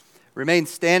Remain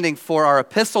standing for our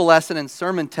epistle lesson and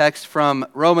sermon text from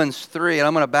Romans 3. And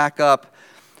I'm going to back up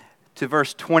to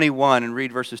verse 21 and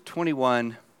read verses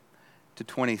 21 to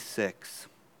 26.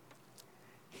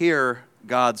 Hear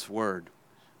God's word.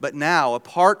 But now,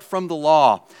 apart from the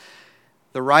law,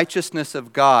 the righteousness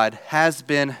of God has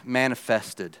been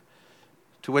manifested,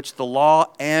 to which the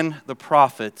law and the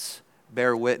prophets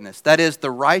bear witness. That is,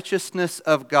 the righteousness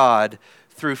of God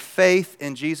through faith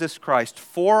in Jesus Christ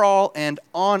for all and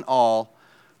on all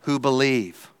who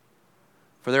believe.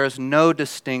 For there is no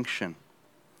distinction.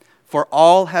 For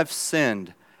all have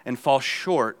sinned and fall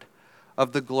short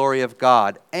of the glory of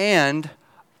God, and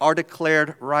are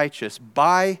declared righteous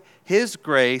by His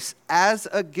grace as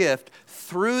a gift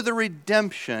through the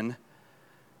redemption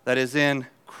that is in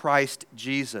Christ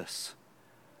Jesus,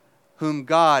 whom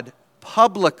God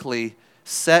publicly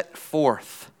set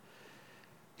forth.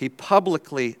 He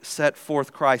publicly set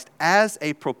forth Christ as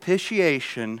a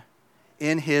propitiation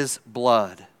in His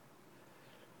blood,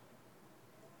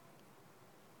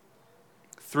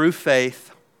 through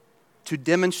faith, to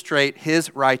demonstrate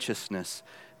His righteousness,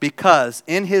 because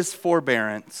in His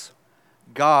forbearance,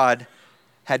 God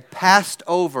had passed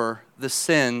over the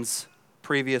sins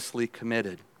previously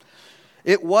committed.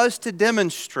 It was to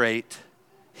demonstrate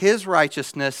His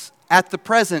righteousness at the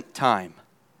present time,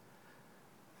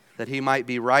 that He might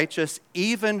be righteous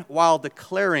even while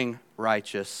declaring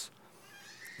righteous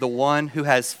the one who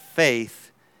has faith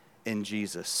in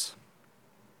Jesus.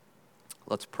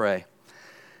 Let's pray.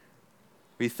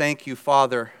 We thank You,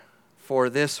 Father, for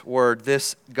this word,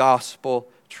 this gospel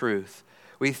truth.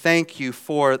 We thank You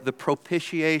for the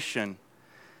propitiation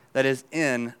that is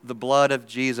in the blood of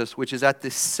Jesus, which is at the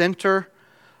center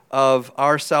of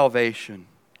our salvation.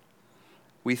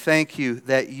 We thank You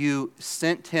that You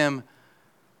sent Him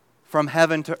from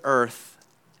heaven to earth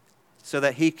so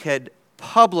that He could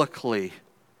publicly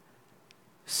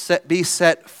be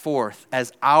set forth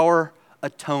as our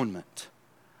atonement.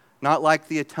 Not like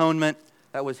the atonement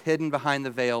that was hidden behind the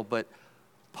veil, but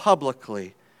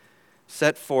publicly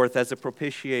set forth as a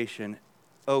propitiation.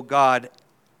 Oh God,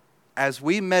 as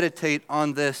we meditate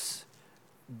on this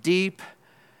deep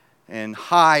and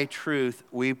high truth,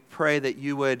 we pray that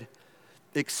You would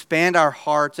expand our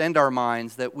hearts and our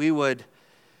minds, that we would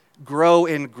grow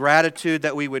in gratitude,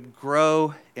 that we would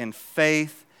grow in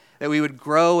faith, that we would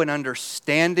grow in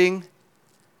understanding,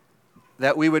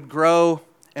 that we would grow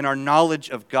in our knowledge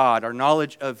of God, our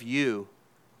knowledge of You,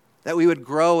 that we would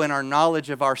grow in our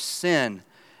knowledge of our sin,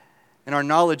 and our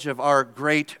knowledge of our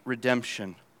great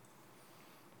redemption,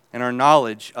 and our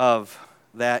knowledge of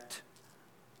that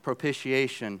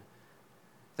propitiation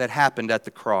that happened at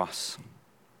the cross.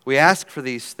 We ask for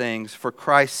these things for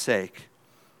Christ's sake.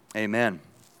 Amen.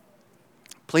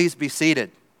 Please be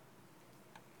seated.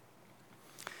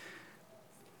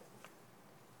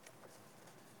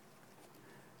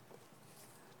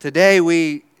 Today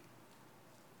we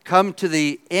come to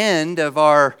the end of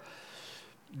our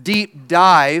deep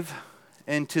dive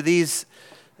into these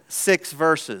 6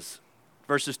 verses,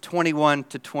 verses 21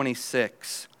 to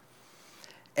 26.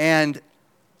 And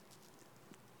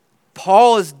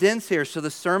Paul is dense here, so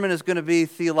the sermon is going to be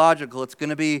theological. It's going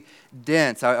to be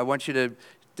dense. I want you to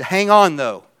hang on,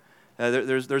 though.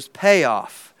 There's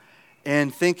payoff in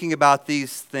thinking about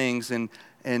these things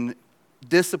and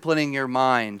disciplining your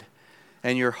mind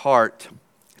and your heart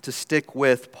to stick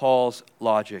with Paul's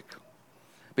logic.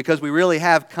 Because we really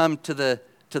have come to the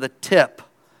tip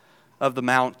of the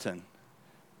mountain,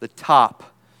 the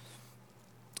top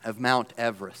of Mount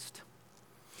Everest.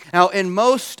 Now, in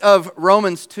most of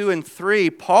Romans 2 and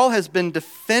 3, Paul has been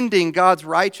defending God's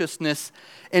righteousness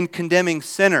in condemning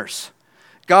sinners.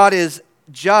 God is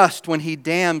just when He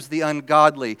damns the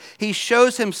ungodly. He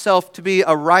shows Himself to be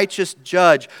a righteous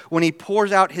judge when He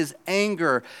pours out His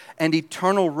anger and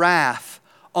eternal wrath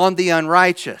on the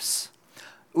unrighteous.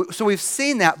 So we've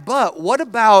seen that, but what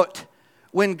about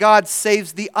when God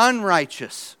saves the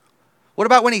unrighteous? What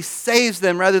about when He saves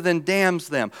them rather than damns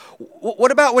them?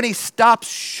 What about when He stops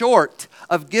short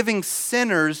of giving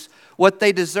sinners what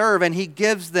they deserve and He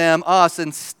gives them, us,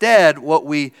 instead what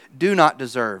we do not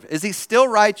deserve? Is He still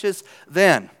righteous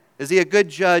then? Is He a good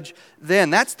judge then?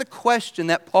 That's the question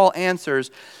that Paul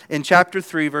answers in chapter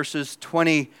 3, verses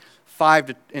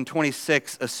 25 and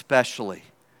 26 especially,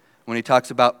 when he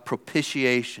talks about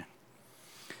propitiation.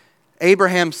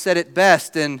 Abraham said it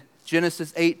best in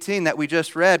Genesis 18 that we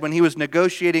just read when he was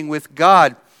negotiating with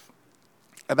God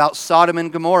about Sodom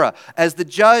and Gomorrah. As the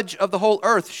judge of the whole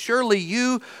earth, surely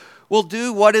You will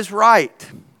do what is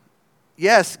right.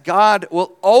 Yes, God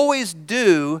will always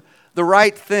do the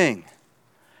right thing.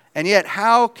 And yet,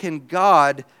 how can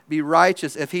God be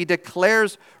righteous if he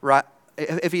declares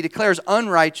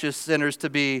unrighteous sinners to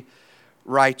be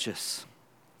righteous.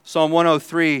 Psalm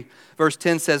 103 verse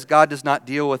 10 says, God does not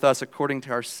deal with us according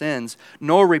to our sins,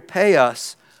 nor repay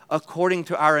us according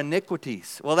to our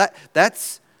iniquities. Well, that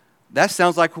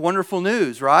sounds like wonderful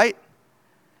news, right?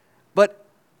 But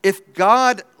if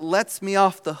God lets me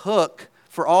off the hook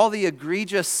for all the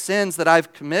egregious sins that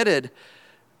I've committed,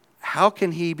 how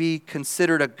can he be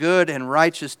considered a good and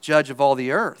righteous judge of all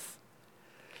the earth?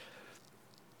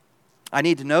 I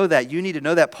need to know that. You need to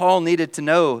know that. Paul needed to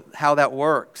know how that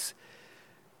works.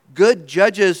 Good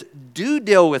judges do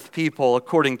deal with people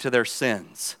according to their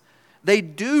sins. They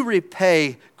do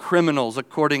repay criminals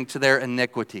according to their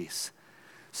iniquities.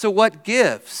 So what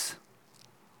gives?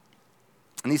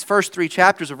 In these first 3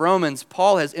 chapters of Romans,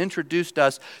 Paul has introduced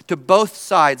us to both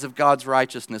sides of God's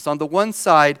righteousness. On the one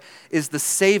side is the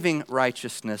saving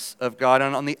righteousness of God,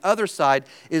 and on the other side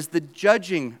is the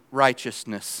judging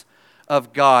righteousness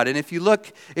of God. And if you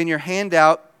look in your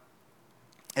handout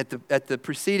at the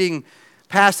preceding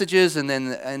passages and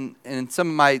in some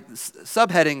of my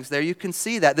subheadings there, you can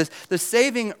see that the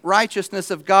saving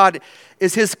righteousness of God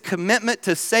is his commitment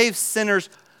to save sinners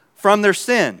from their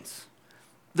sins.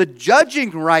 The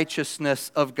judging righteousness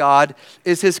of God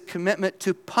is his commitment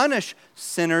to punish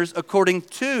sinners according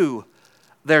to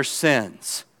their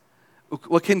sins.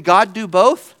 Well, can God do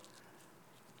both?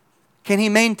 Can he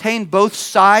maintain both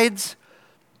sides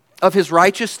of his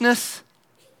righteousness?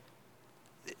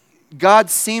 God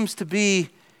seems to be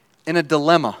in a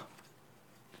dilemma.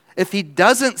 If he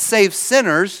doesn't save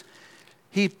sinners,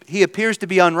 he appears to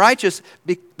be unrighteous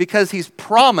because he's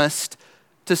promised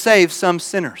to save some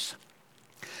sinners.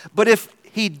 But if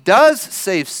he does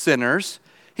save sinners,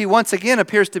 he once again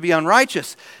appears to be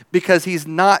unrighteous because he's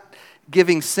not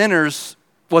giving sinners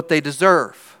what they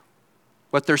deserve,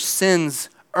 what their sins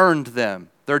earned them,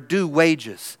 their due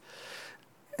wages.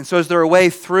 And so is there a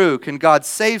way through? Can God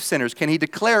save sinners? Can he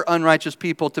declare unrighteous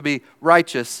people to be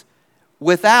righteous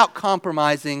without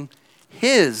compromising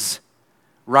his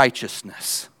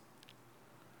righteousness?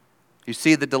 You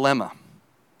see the dilemma.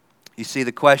 You see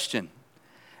the question.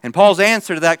 And Paul's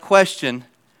answer to that question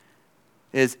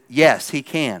is yes, he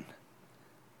can.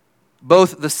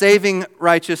 Both the saving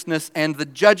righteousness and the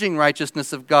judging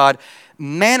righteousness of God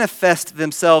manifest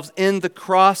themselves in the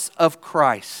cross of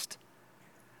Christ.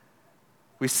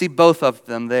 We see both of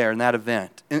them there in that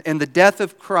event. In the death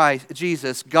of Christ,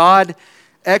 Jesus, God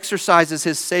exercises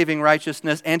his saving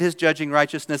righteousness and his judging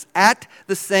righteousness at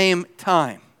the same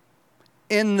time,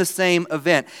 in the same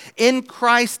event. In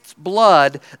Christ's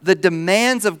blood, the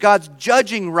demands of God's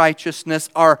judging righteousness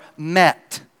are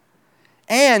met.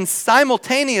 And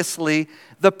simultaneously,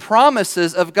 the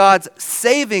promises of God's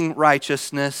saving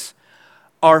righteousness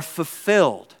are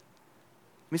fulfilled.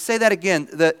 Let me say that again.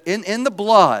 In the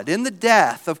blood, in the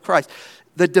death of Christ,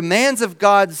 the demands of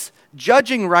God's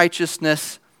judging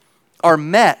righteousness are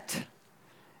met.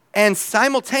 And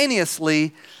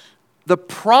simultaneously, the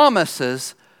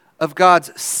promises of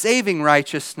God's saving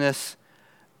righteousness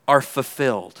are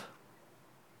fulfilled.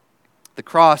 The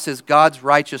cross is God's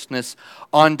righteousness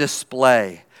on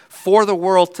display for the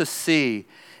world to see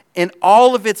in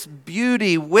all of its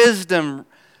beauty, wisdom,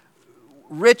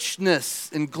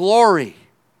 richness, and glory.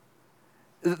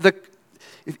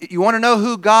 If you want to know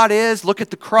who God is, look at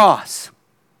the cross.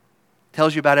 It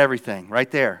tells you about everything right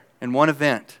there in one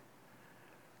event.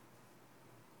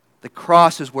 The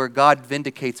cross is where God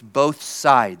vindicates both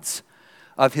sides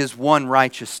of his one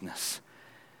righteousness.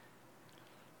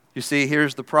 You see,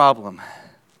 here's the problem.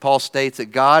 Paul states that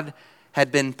God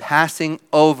had been passing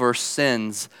over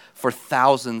sins for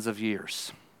thousands of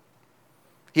years.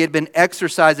 He had been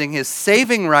exercising his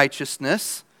saving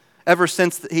righteousness ever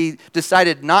since he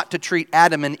decided not to treat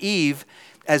Adam and Eve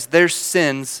as their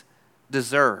sins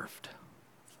deserved.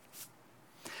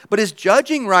 But his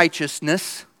judging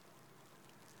righteousness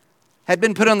had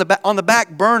been put on the back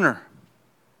burner.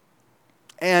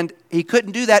 And he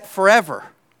couldn't do that forever.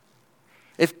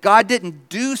 If God didn't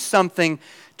do something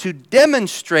to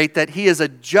demonstrate that he is a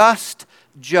just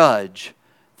judge,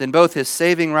 then both his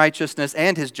saving righteousness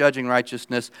and his judging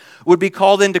righteousness would be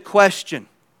called into question.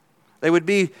 They would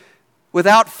be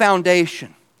without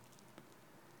foundation.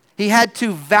 He had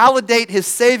to validate his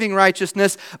saving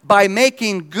righteousness by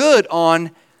making good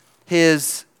on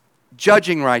his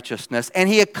judging righteousness. And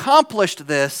he accomplished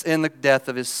this in the death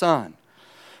of his Son.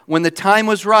 When the time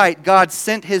was right, God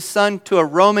sent his Son to a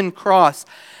Roman cross.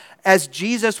 As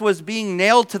Jesus was being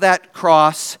nailed to that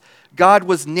cross, God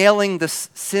was nailing the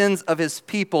sins of his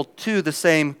people to the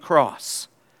same cross.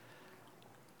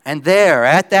 And there,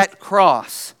 at that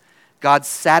cross, God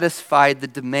satisfied the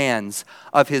demands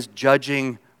of his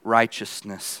judging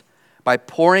righteousness by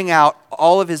pouring out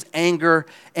all of his anger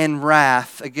and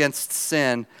wrath against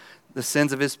sin, the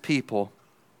sins of his people,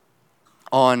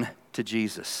 on to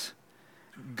Jesus.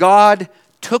 God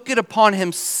took it upon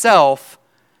himself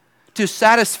to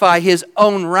satisfy his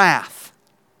own wrath.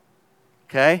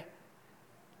 Okay?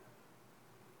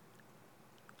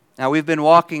 Now we've been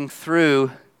walking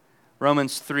through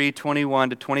Romans 3:21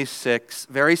 to 26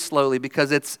 very slowly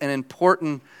because it's an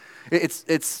important,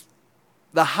 it's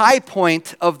the high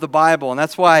point of the Bible, and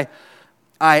that's why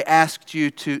I asked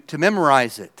you to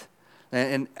memorize it.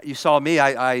 And you saw me,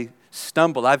 I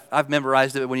stumbled. I've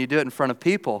memorized it, but when you do it in front of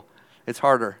people, it's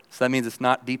harder. So that means it's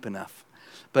not deep enough.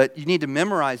 But you need to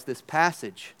memorize this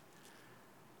passage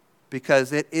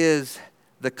because it is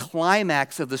the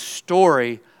climax of the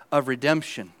story of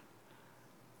redemption.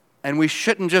 And we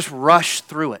shouldn't just rush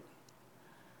through it.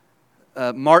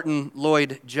 Martin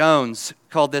Lloyd-Jones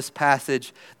called this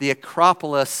passage the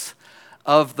Acropolis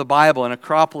of the Bible. And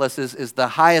Acropolis is the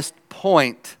highest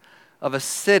point of a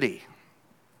city.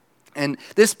 And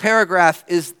this paragraph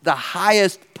is the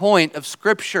highest point of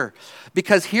Scripture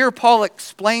because here Paul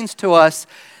explains to us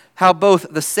how both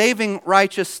the saving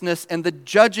righteousness and the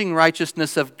judging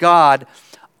righteousness of God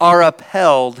are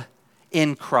upheld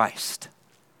in Christ.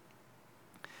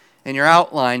 In your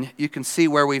outline, you can see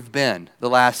where we've been the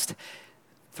last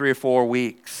 3 or 4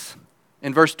 weeks.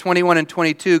 In verse 21 and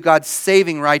 22, God's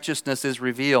saving righteousness is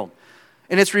revealed.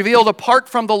 And it's revealed apart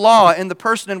from the law in the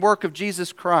person and work of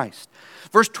Jesus Christ.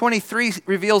 Verse 23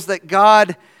 reveals that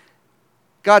God's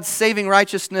saving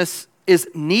righteousness is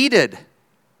needed.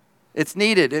 It's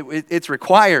needed. It's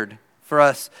required for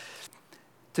us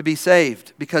to be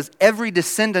saved because every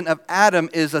descendant of Adam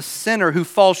is a sinner who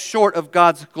falls short of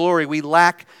God's glory. We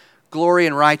lack glory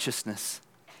and righteousness.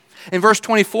 In verse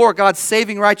 24, God's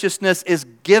saving righteousness is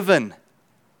given.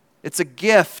 It's a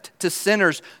gift to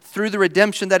sinners through the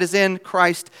redemption that is in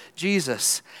Christ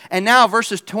Jesus. And now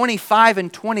verses 25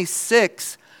 and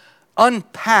 26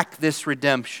 unpack this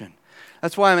redemption.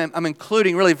 That's why I'm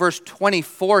including really verse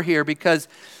 24 here because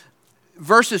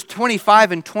verses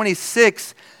 25 and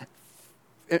 26,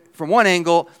 from one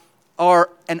angle,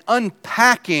 are an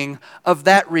unpacking of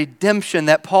that redemption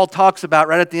that Paul talks about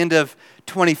right at the end of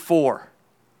 24.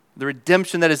 The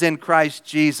redemption that is in Christ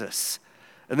Jesus.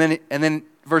 And then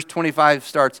verse 25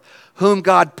 starts, whom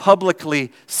God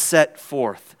publicly set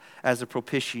forth as a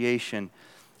propitiation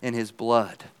in his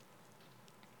blood.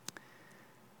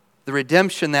 The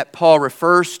redemption that Paul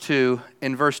refers to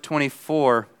in verse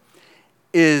 24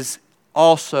 is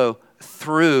also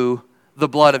through the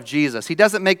blood of Jesus. He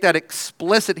doesn't make that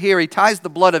explicit here. He ties the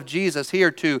blood of Jesus here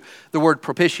to the word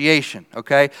propitiation,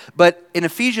 okay? But in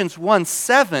Ephesians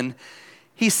 1:7,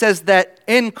 he says that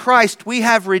in Christ we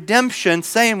have redemption,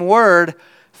 same word,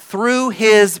 through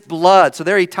his blood. So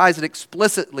there he ties it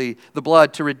explicitly, the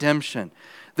blood, to redemption.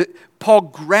 Paul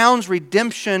grounds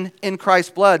redemption in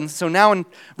Christ's blood. And so now in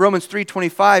Romans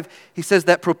 3:25, he says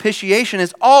that propitiation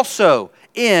is also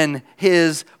in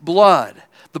his blood.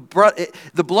 The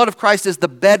blood of Christ is the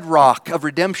bedrock of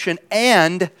redemption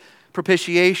and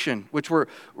propitiation, which were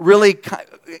really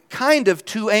kind of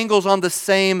two angles on the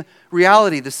same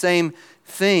reality, the same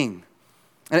thing.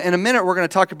 And in a minute, we're going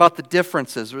to talk about the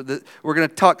differences. We're going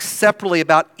to talk separately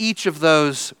about each of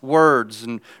those words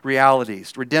and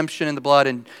realities, redemption in the blood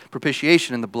and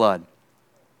propitiation in the blood.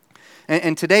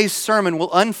 And today's sermon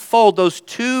will unfold those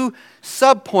two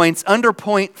subpoints under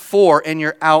point 4 in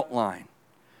your outline.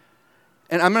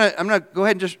 And I'm going to go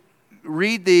ahead and just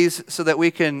read these so that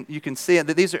you can see it.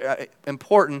 That these are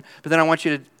important, but then I want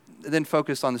you to then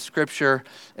focus on the Scripture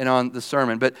and on the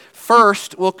sermon. But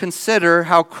first, we'll consider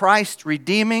how Christ's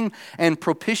redeeming and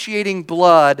propitiating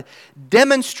blood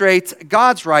demonstrates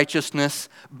God's righteousness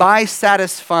by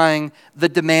satisfying the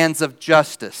demands of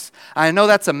justice. I know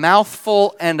that's a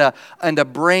mouthful and a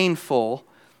brainful,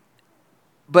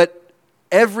 but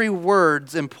every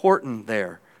word's important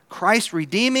there. Christ's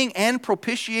redeeming and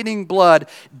propitiating blood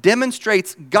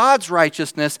demonstrates God's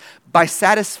righteousness by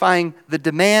satisfying the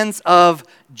demands of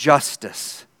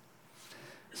justice.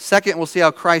 Second, we'll see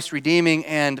how Christ's redeeming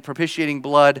and propitiating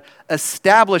blood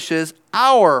establishes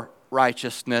our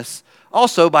righteousness,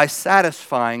 also by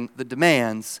satisfying the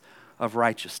demands of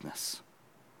righteousness.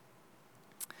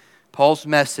 Paul's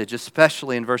message,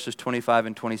 especially in verses 25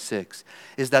 and 26,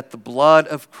 is that the blood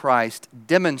of Christ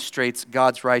demonstrates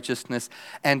God's righteousness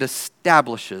and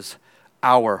establishes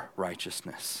our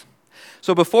righteousness.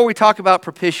 So before we talk about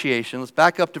propitiation, let's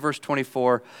back up to verse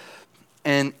 24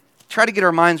 and try to get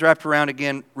our minds wrapped around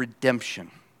again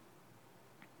redemption.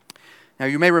 Now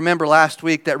you may remember last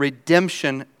week that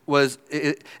redemption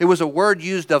it was a word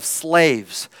used of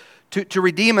slaves. To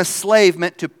redeem a slave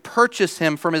meant to purchase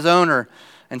him from his owner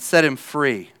and set him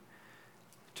free.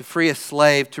 To free a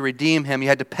slave, to redeem him, you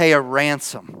had to pay a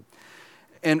ransom.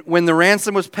 And when the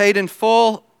ransom was paid in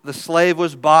full, the slave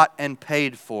was bought and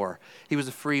paid for. He was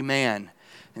a free man.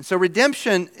 And so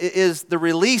redemption is the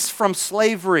release from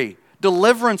slavery,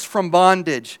 deliverance from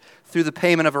bondage through the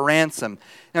payment of a ransom.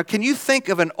 Now, can you think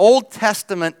of an Old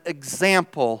Testament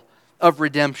example of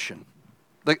redemption?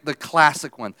 The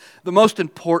classic one, the most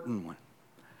important one,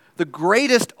 the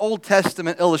greatest Old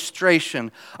Testament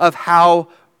illustration of how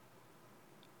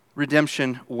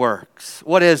redemption works.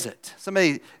 What is it?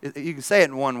 Somebody, you can say it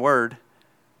in one word.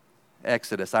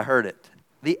 Exodus. I heard it.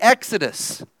 The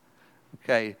Exodus.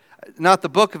 Okay. Not the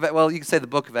book of, well, you can say the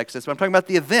book of Exodus, but I'm talking about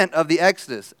the event of the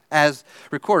Exodus as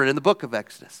recorded in the book of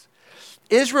Exodus.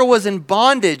 Israel was in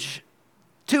bondage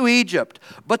to Egypt,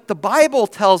 but the Bible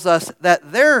tells us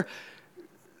that their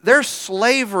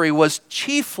slavery was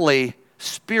chiefly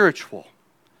spiritual,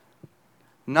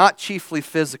 not chiefly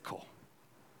physical.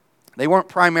 They weren't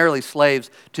primarily slaves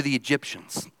to the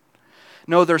Egyptians.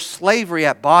 No, their slavery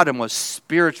at bottom was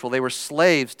spiritual. They were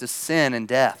slaves to sin and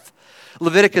death.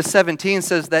 Leviticus 17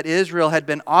 says that Israel had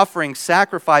been offering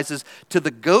sacrifices to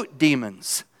the goat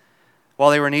demons while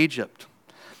they were in Egypt.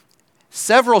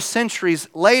 Several centuries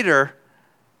later,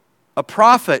 a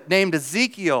prophet named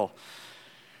Ezekiel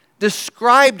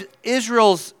described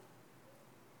Israel's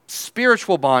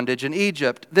spiritual bondage in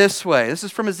Egypt this way. This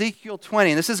is from Ezekiel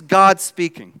 20, and this is God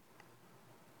speaking.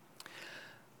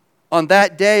 On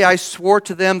that day I swore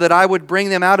to them that I would bring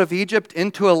them out of Egypt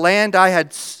into a land I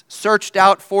had searched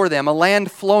out for them, a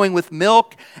land flowing with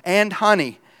milk and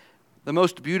honey, the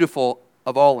most beautiful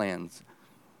of all lands.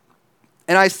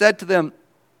 And I said to them,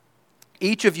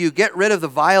 each of you get rid of the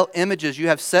vile images you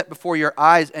have set before your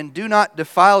eyes, and do not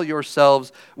defile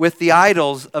yourselves with the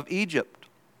idols of Egypt.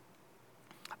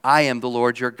 I am the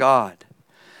Lord your God.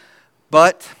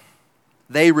 But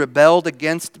they rebelled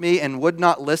against me and would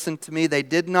not listen to me. They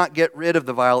did not get rid of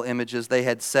the vile images they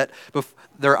had set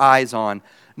their eyes on,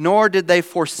 nor did they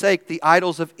forsake the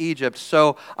idols of Egypt.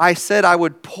 So I said I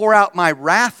would pour out my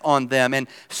wrath on them and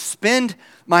spend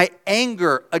my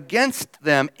anger against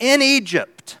them in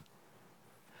Egypt.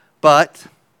 But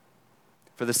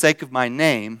for the sake of my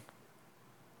name,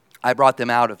 I brought them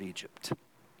out of Egypt.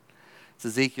 It's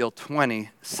Ezekiel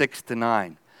 20,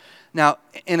 6-9. Now,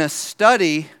 in a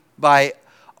study by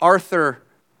Arthur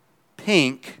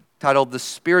Pink, titled The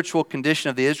Spiritual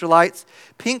Condition of the Israelites,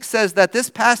 Pink says that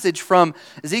this passage from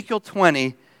Ezekiel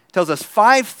 20 tells us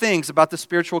 5 things about the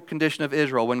spiritual condition of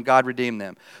Israel when God redeemed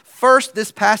them. First,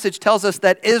 this passage tells us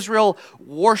that Israel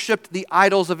worshipped the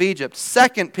idols of Egypt.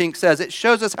 Second, Pink says, it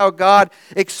shows us how God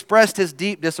expressed his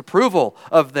deep disapproval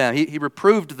of them. He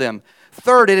reproved them.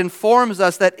 Third, it informs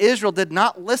us that Israel did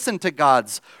not listen to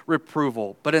God's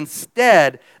reproval, but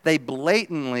instead they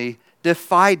blatantly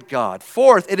defied God.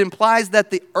 Fourth, it implies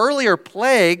that the earlier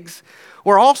plagues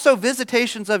were also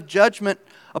visitations of judgment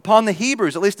upon the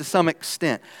Hebrews, at least to some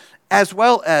extent, as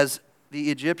well as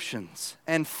the Egyptians.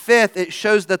 And fifth, it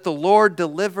shows that the Lord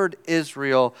delivered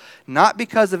Israel not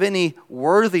because of any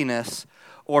worthiness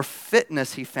or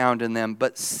fitness he found in them,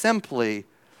 but simply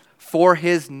for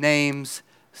his name's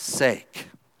sake.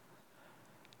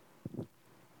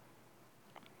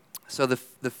 So the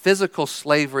physical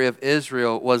slavery of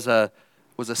Israel was a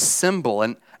symbol,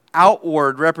 an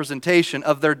outward representation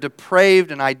of their depraved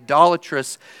and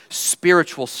idolatrous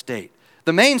spiritual state.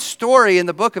 The main story in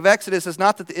the book of Exodus is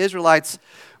not that the Israelites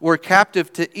were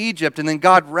captive to Egypt and then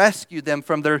God rescued them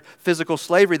from their physical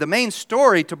slavery. The main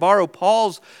story, to borrow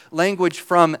Paul's language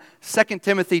from 2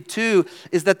 Timothy 2,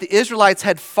 is that the Israelites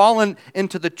had fallen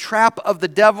into the trap of the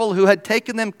devil who had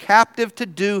taken them captive to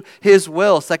do his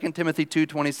will, 2 Timothy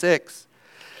 2:26.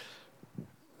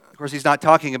 Of course, he's not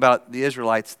talking about the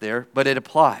Israelites there, but it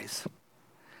applies.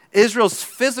 Israel's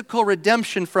physical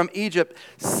redemption from Egypt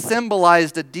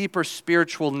symbolized a deeper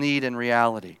spiritual need and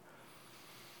reality.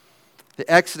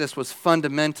 The Exodus was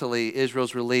fundamentally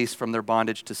Israel's release from their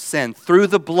bondage to sin through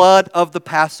the blood of the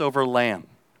Passover lamb.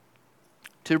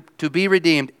 To be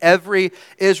redeemed, every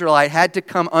Israelite had to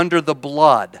come under the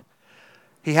blood.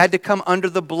 He had to come under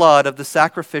the blood of the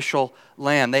sacrificial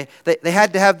lamb. They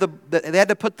had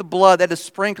to put the blood, they had to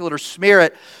sprinkle it or smear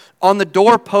it on the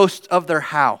doorposts of their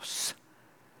house.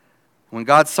 When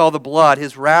God saw the blood,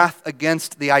 his wrath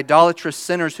against the idolatrous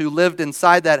sinners who lived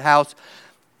inside that house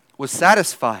was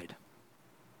satisfied.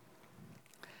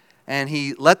 And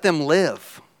he let them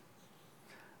live.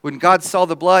 When God saw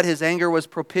the blood, his anger was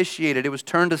propitiated. It was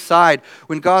turned aside.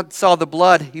 When God saw the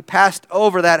blood, he passed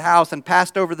over that house and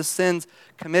passed over the sins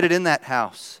committed in that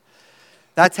house.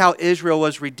 That's how Israel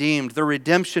was redeemed. The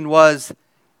redemption was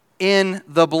in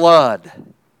the blood.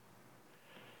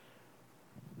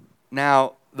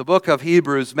 Now, the book of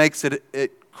Hebrews makes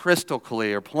it crystal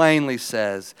clear, plainly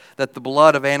says that the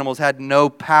blood of animals had no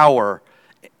power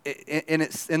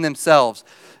in themselves.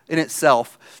 In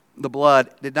itself, the blood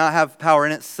did not have power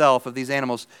in itself of these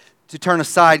animals to turn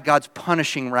aside God's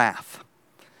punishing wrath.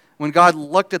 When God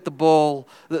looked at the blood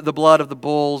of the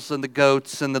bulls and the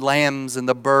goats and the lambs and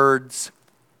the birds,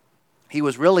 he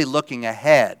was really looking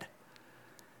ahead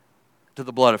to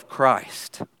the blood of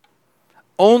Christ.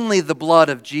 Only the blood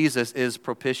of Jesus is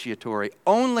propitiatory.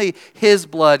 Only his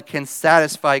blood can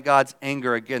satisfy God's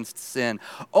anger against sin.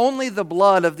 Only the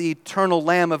blood of the eternal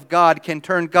Lamb of God can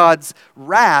turn God's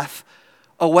wrath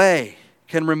away,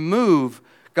 can remove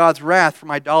God's wrath from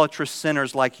idolatrous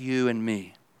sinners like you and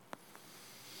me.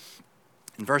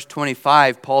 In verse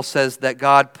 25, Paul says that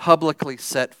God publicly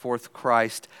set forth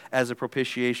Christ as a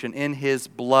propitiation in his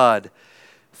blood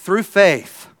through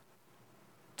faith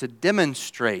to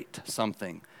demonstrate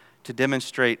something, to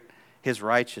demonstrate his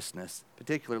righteousness,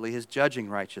 particularly his judging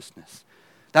righteousness.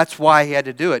 That's why he had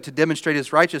to do it, to demonstrate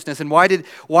his righteousness. And why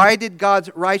did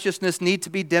God's righteousness need to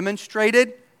be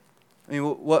demonstrated? I mean,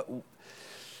 what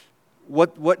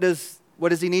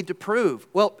does he need to prove?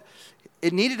 Well,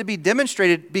 it needed to be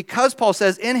demonstrated because Paul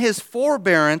says in his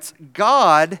forbearance,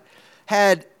 God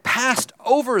had passed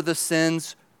over the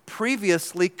sins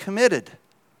previously committed.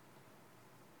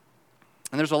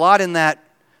 And there's a lot in that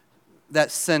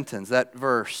sentence, that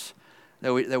verse,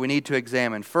 that we need to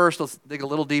examine. First, let's dig a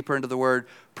little deeper into the word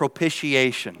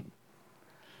propitiation.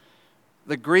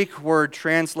 The Greek word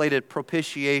translated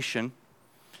propitiation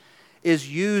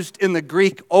is used in the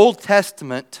Greek Old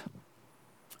Testament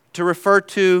to refer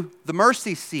to the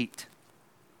mercy seat.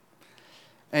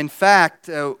 In fact,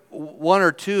 one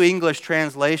or two English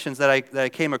translations that I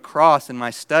came across in my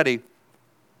study,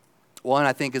 one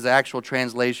I think is an actual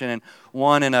translation, and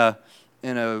one in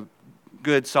a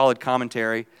good solid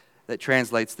commentary that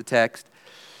translates the text.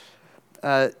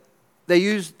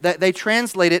 They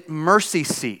translate it mercy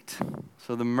seat.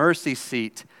 So the mercy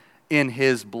seat in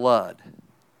his blood.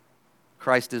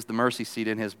 Christ is the mercy seat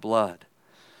in his blood.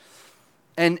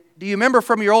 And do you remember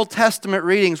from your Old Testament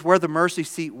readings where the mercy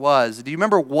seat was? Do you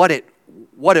remember what it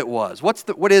was?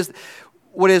 What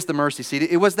is the mercy seat?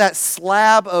 It was that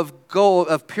slab of gold,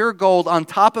 of pure gold, on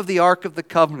top of the Ark of the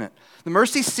Covenant. The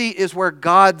mercy seat is where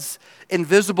God's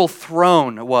invisible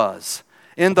throne was,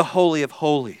 in the Holy of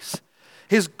Holies.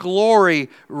 His glory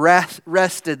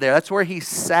rested there. That's where he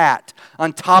sat,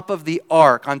 on top of the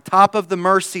ark, on top of the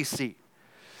mercy seat.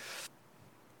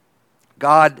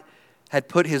 God had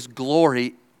put his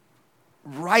glory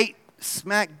right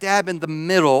smack dab in the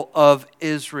middle of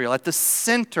Israel, at the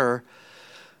center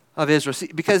of Israel.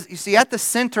 Because you see, at the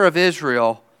center of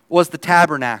Israel was the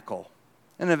tabernacle,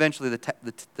 and eventually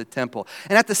the temple.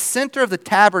 And at the center of the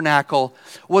tabernacle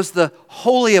was the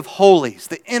Holy of Holies,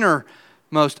 the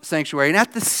innermost sanctuary. And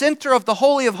at the center of the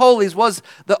Holy of Holies was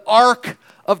the Ark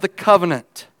of the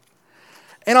Covenant.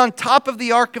 And on top of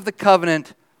the Ark of the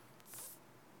Covenant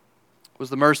was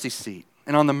the mercy seat.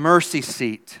 And on the mercy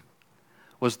seat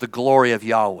was the glory of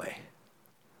Yahweh.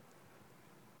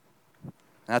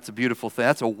 That's a beautiful thing.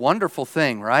 That's a wonderful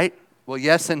thing, right? Well,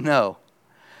 yes and no.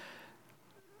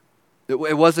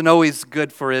 It wasn't always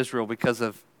good for Israel because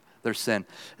of their sin.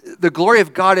 The glory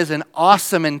of God is an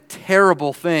awesome and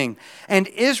terrible thing. And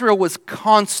Israel was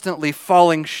constantly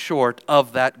falling short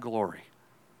of that glory.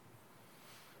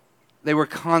 They were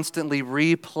constantly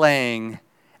replaying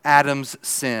Adam's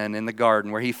sin in the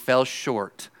garden where he fell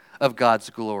short of God's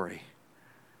glory.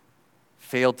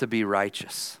 Failed to be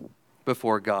righteous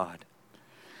before God.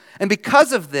 And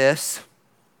because of this,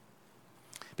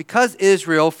 because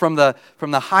Israel, from the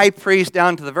high priest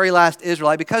down to the very last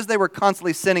Israelite, because they were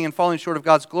constantly sinning and falling short of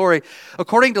God's glory,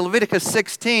 according to Leviticus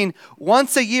 16,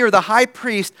 once a year the high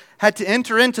priest had to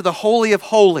enter into the Holy of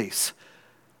Holies.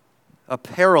 A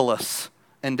perilous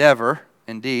endeavor,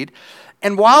 indeed.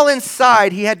 And while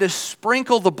inside, he had to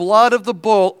sprinkle the blood of the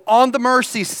bull on the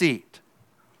mercy seat.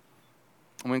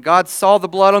 And when God saw the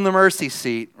blood on the mercy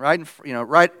seat, right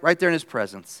there in his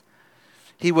presence,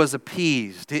 he was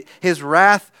appeased. His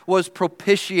wrath was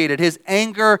propitiated. His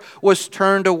anger was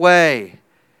turned away.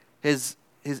 His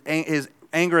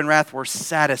anger and wrath were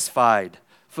satisfied,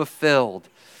 fulfilled.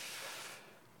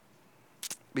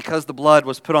 Because the blood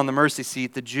was put on the mercy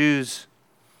seat, the Jews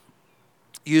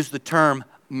used the term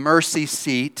mercy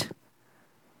seat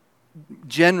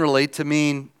generally to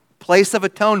mean place of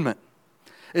atonement.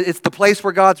 It's the place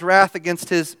where God's wrath against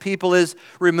his people is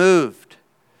removed.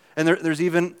 And there's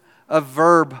even a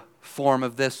verb form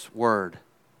of this word.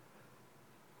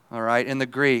 All right, in the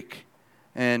Greek.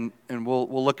 And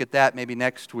we'll look at that maybe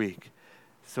next week.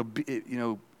 So,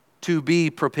 to be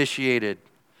propitiated.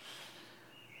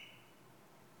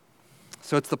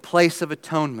 So it's the place of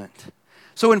atonement.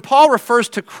 So when Paul refers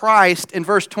to Christ in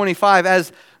verse 25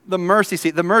 as the mercy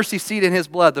seat in his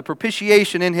blood, the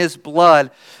propitiation in his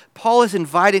blood, Paul is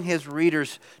inviting his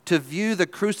readers to view the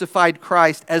crucified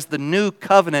Christ as the new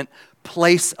covenant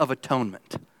place of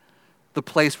atonement, the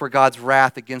place where God's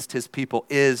wrath against his people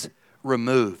is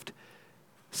removed,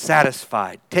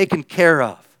 satisfied, taken care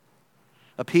of,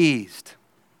 appeased.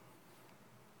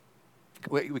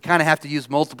 We kind of have to use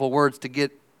multiple words to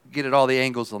get at all the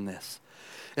angles on this.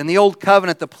 In the Old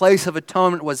Covenant, the place of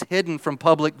atonement was hidden from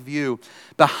public view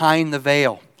behind the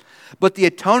veil. But the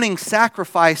atoning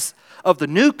sacrifice of the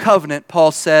New Covenant,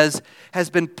 Paul says, has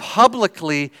been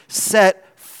publicly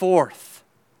set forth.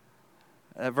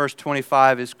 Verse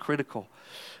 25 is critical.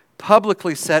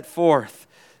 Publicly set forth.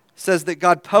 It says that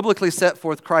God publicly set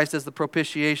forth Christ as the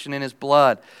propitiation in his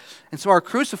blood. And so our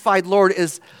crucified Lord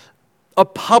is a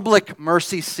public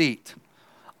mercy seat,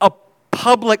 a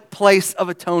public place of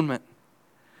atonement.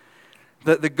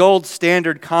 The gold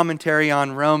standard commentary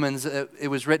on Romans, it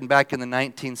was written back in the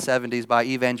 1970s by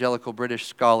evangelical British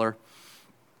scholar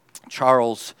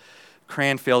Charles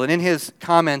Cranfield. And in his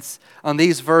comments on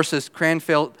these verses,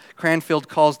 Cranfield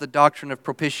calls the doctrine of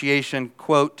propitiation,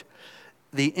 quote,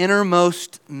 the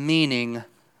innermost meaning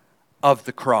of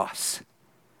the cross,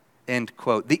 end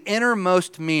quote. The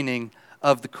innermost meaning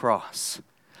of the cross.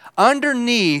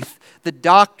 Underneath the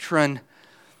doctrine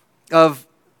of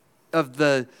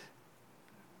the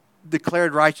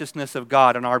declared righteousness of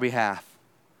God on our behalf,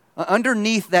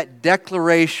 underneath that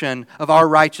declaration of our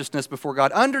righteousness before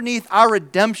God, underneath our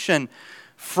redemption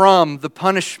from the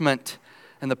punishment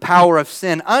and the power of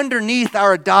sin, underneath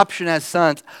our adoption as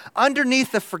sons,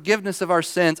 underneath the forgiveness of our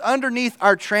sins, underneath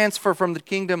our transfer from the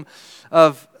kingdom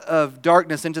of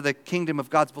darkness into the kingdom of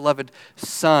God's beloved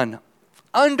Son,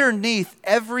 underneath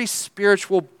every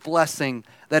spiritual blessing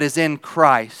that is in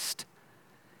Christ,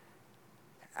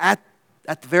 at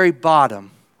the very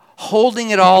bottom, holding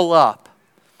it all up,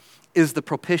 is the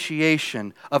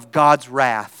propitiation of God's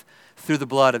wrath through the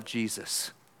blood of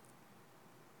Jesus,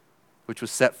 which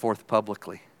was set forth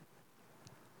publicly.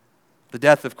 The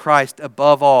death of Christ,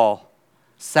 above all,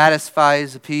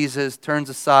 satisfies, appeases, turns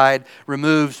aside,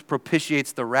 removes,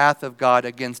 propitiates the wrath of God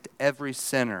against every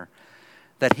sinner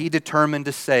that he determined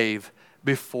to save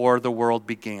before the world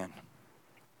began.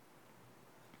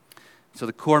 So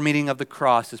the core meaning of the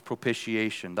cross is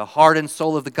propitiation. The heart and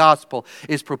soul of the gospel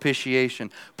is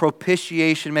propitiation.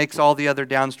 Propitiation makes all the other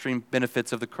downstream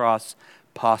benefits of the cross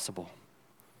possible.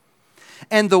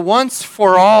 And the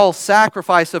once-for-all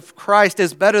sacrifice of Christ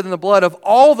is better than the blood of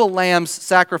all the lambs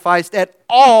sacrificed at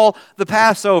all the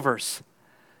Passovers.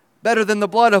 Better than the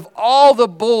blood of all the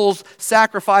bulls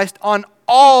sacrificed on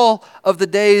all of the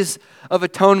days of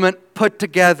atonement put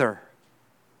together.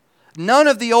 None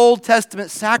of the Old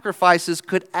Testament sacrifices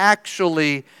could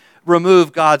actually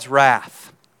remove God's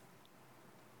wrath.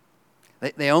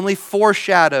 They only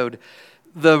foreshadowed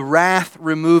the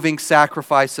wrath-removing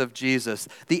sacrifice of Jesus.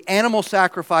 The animal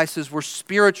sacrifices were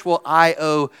spiritual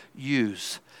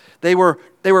IOUs. They were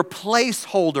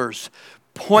placeholders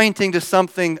pointing to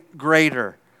something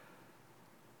greater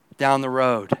down the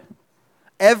road.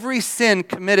 Every sin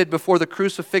committed before the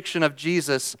crucifixion of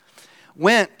Jesus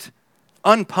went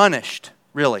unpunished,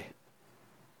 really.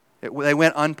 They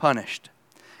went unpunished.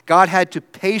 God had to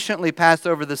patiently pass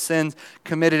over the sins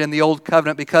committed in the Old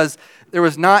Covenant because there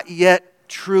was not yet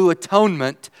true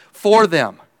atonement for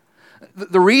them.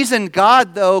 The reason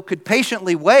God, though, could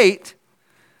patiently wait,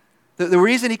 the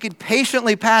reason he could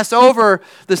patiently pass over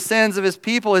the sins of his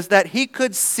people is that he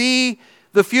could see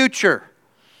the future.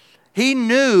 He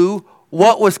knew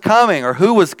what was coming or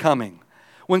who was coming.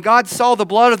 When God saw the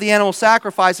blood of the animal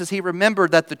sacrifices, he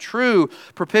remembered that the true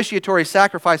propitiatory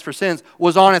sacrifice for sins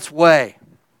was on its way.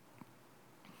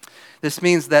 This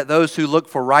means that those who look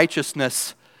for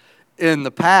righteousness in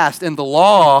the past, in the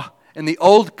law, in the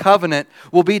Old Covenant,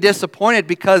 will be disappointed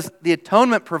because the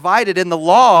atonement provided in the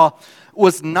law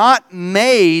was not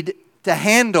made to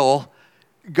handle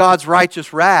God's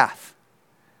righteous wrath.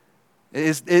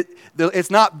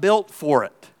 It's not built for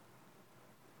it.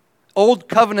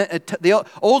 The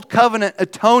Old Covenant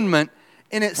atonement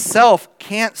in itself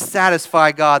can't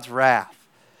satisfy God's wrath.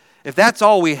 If that's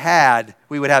all we had,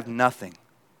 we would have nothing.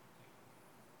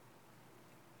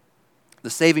 The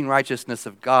saving righteousness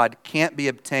of God can't be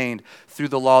obtained through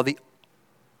the law. The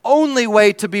only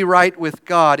way to be right with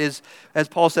God is, as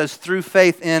Paul says, through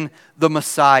faith in the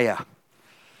Messiah.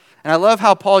 And I love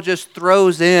how Paul just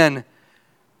throws in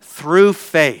through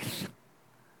faith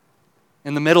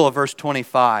in the middle of verse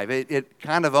 25. It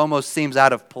kind of almost seems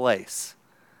out of place.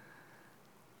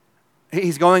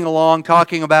 He's going along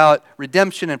talking about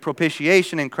redemption and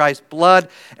propitiation in Christ's blood,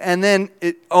 and then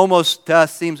it almost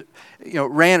seems, he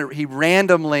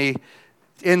randomly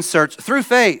inserts through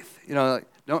faith.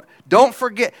 Don't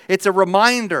forget. It's a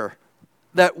reminder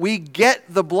that we get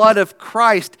the blood of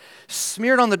Christ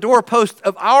smeared on the doorpost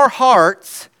of our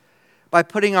hearts by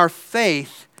putting our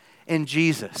faith in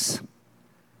Jesus.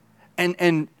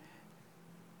 And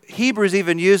Hebrews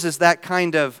even uses that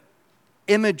kind of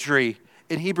imagery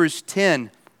in Hebrews 10,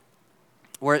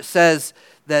 where it says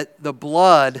that the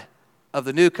blood of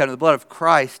the new covenant, the blood of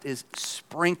Christ, is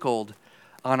sprinkled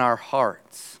on our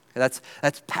hearts. That's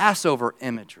Passover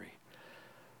imagery.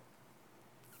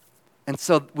 And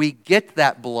so we get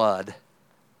that blood,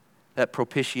 that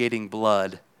propitiating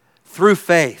blood, through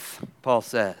faith, Paul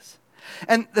says.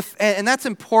 And that's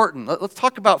important. Let's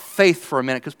talk about faith for a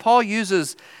minute, because Paul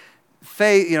uses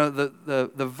faith, the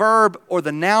verb or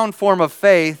the noun form of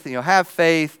faith, have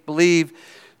faith, believe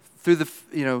through the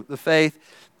faith.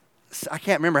 I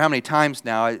can't remember how many times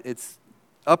now. It's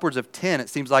upwards of 10, it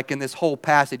seems like, in this whole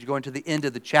passage, going to the end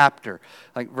of the chapter,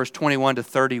 like verse 21 to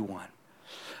 31.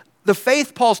 The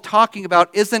faith Paul's talking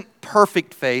about isn't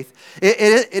perfect faith.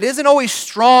 It isn't always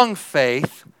strong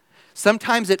faith.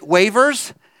 Sometimes it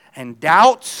wavers and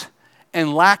doubts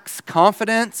and lacks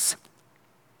confidence.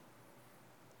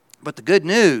 But the good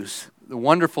news, the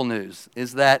wonderful news,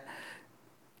 is that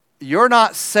you're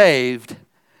not saved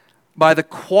by the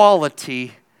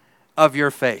quality of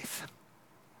your faith.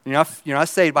 You're not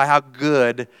saved by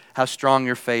how strong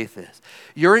your faith is.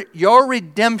 Your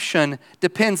redemption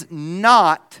depends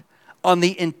not on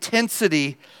the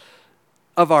intensity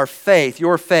of our faith,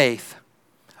 your faith,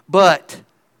 but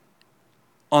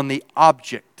on the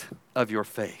object of your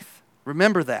faith.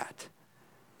 Remember that.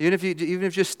 Even if you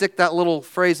just stick that little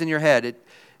phrase in your head,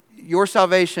 your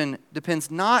salvation depends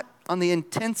not on the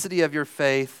intensity of your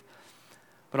faith,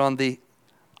 but on the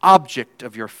object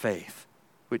of your faith,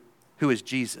 who is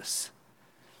Jesus.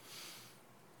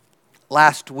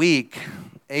 Last week,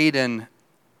 Aiden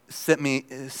sent me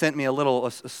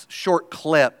a short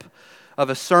clip of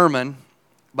a sermon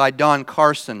by Don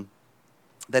Carson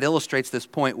that illustrates this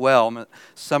point well. I'm going to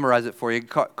summarize it for you.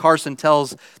 Carson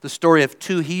tells the story of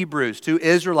two Hebrews, two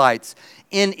Israelites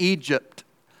in Egypt,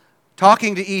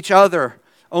 talking to each other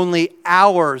only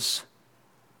hours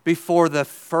before the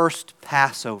first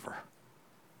Passover.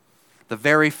 The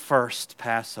very first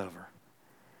Passover.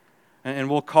 And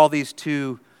we'll call these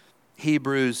two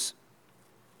Hebrews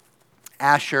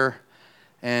Asher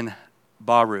and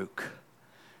Baruch.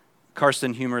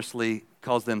 Carson humorously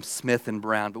calls them Smith and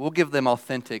Brown, but we'll give them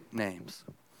authentic names.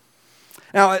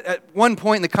 Now, at one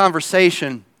point in the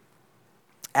conversation,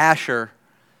 Asher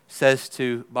says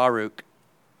to Baruch,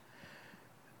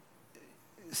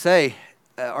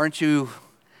 aren't you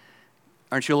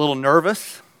a little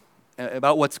nervous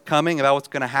about what's coming, about what's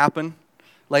going to happen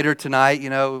later tonight,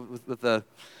 with the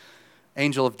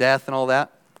angel of death and all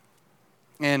that?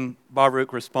 And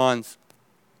Baruch responds,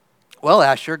 well,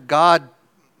 Asher, God's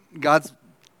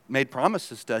made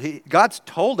promises to us. God's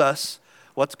told us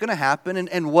what's going to happen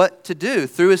and what to do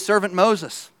through his servant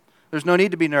Moses. There's no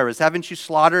need to be nervous. Haven't you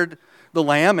slaughtered the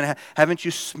lamb, and haven't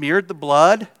you smeared the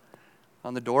blood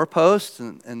on the doorpost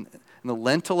and the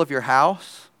lintel of your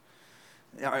house?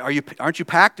 Aren't you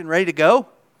packed and ready to go?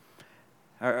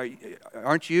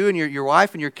 Aren't you and your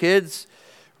wife and your kids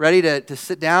ready to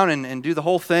sit down and do the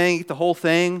whole thing, eat the whole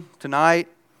thing tonight,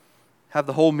 have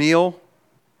the whole meal?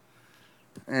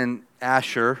 And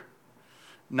Asher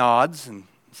nods and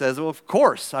says, well, of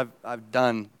course, I've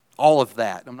done all of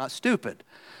that. I'm not stupid.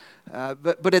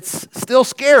 But it's still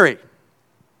scary.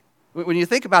 When you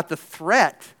think about the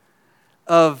threat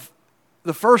of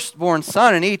the firstborn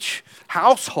son in each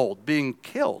household being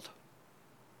killed.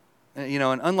 And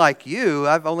unlike you,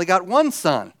 I've only got one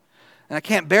son. And I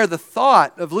can't bear the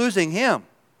thought of losing him.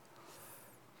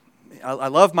 I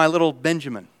love my little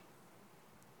Benjamin.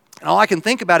 And all I can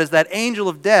think about is that angel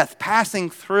of death passing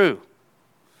through.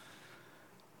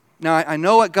 Now, I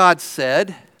know what God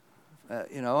said.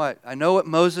 I know what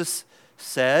Moses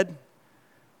said.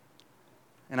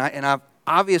 And I've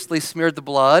obviously smeared the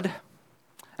blood.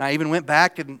 And I even went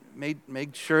back and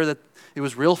made sure that it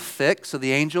was real thick so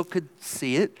the angel could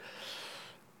see it.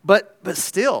 But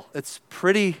still, it's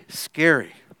pretty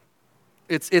scary.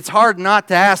 It's hard not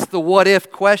to ask the what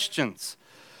if questions.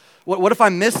 What if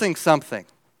I'm missing something?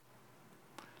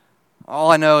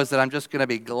 All I know is that I'm just going to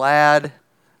be glad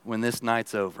when this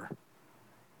night's over.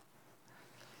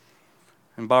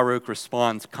 And Baruch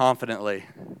responds confidently,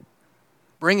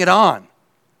 bring it on.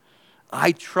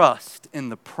 I trust in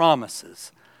the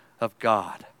promises of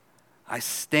God. I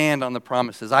stand on the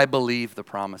promises. I believe the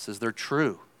promises. They're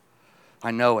true.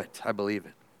 I know it. I believe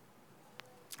it.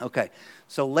 Okay,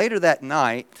 so later that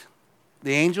night,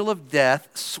 the angel of death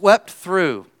swept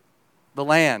through the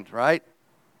land, right?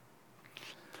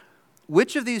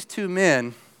 Which of these two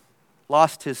men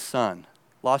lost his son,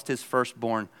 lost his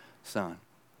firstborn son?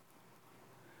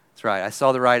 That's right, I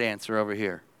saw the right answer over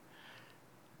here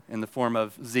in the form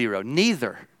of 0.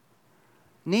 Neither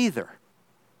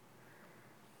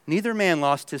man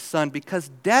lost his son, because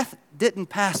death didn't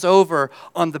pass over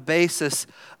on the basis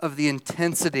of the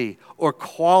intensity or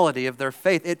quality of their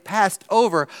faith. It passed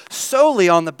over solely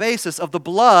on the basis of the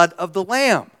blood of the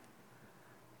Lamb.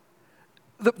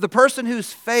 The person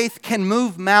whose faith can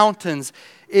move mountains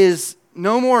is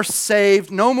no more saved,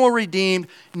 no more redeemed,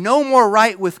 no more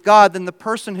right with God than the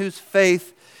person whose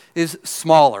faith is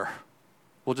smaller.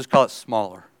 We'll just call it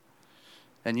smaller.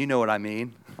 And you know what I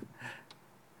mean.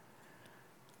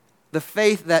 The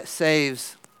faith that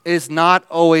saves is not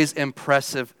always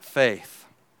impressive faith.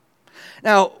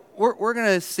 Now, we're going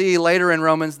to see later in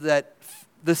Romans that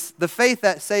the faith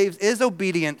that saves is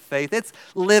obedient faith. It's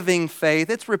living faith.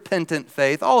 It's repentant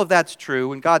faith. All of that's true.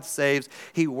 When God saves,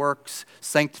 He works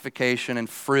sanctification and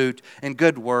fruit and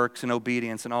good works and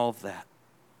obedience and all of that.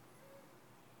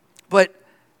 But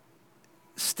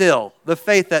still, the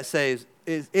faith that saves,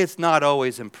 it's not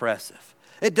always impressive.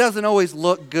 It doesn't always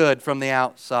look good from the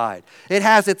outside. It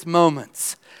has its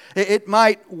moments. It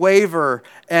might waver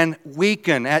and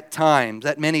weaken at times,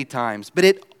 at many times, but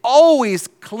it always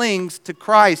clings to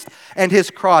Christ and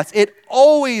His cross. It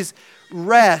always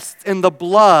rests in the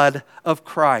blood of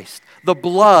Christ, the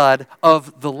blood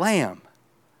of the Lamb.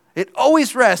 It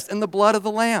always rests in the blood of the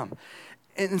Lamb.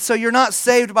 And so you're not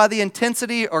saved by the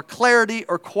intensity or clarity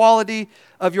or quality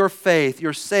of your faith.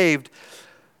 You're saved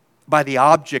by the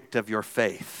object of your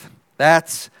faith.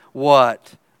 That's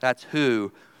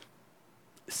who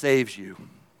saves you.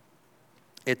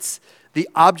 It's the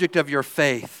object of your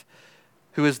faith,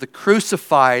 who is the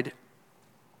crucified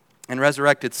and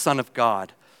resurrected Son of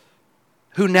God,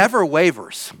 who never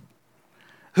wavers,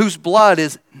 whose blood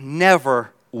is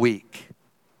never weak.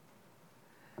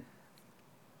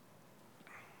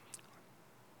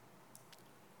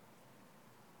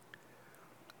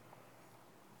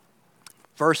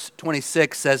 Verse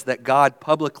 26 says that God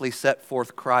publicly set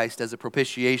forth Christ as a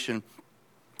propitiation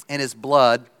in His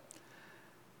blood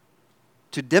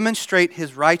to demonstrate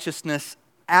His righteousness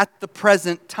at the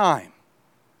present time.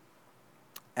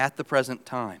 At the present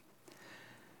time.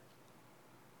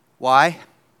 Why?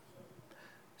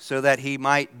 So that He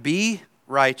might be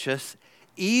righteous,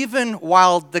 even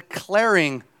while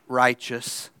declaring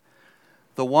righteous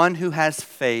the one who has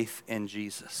faith in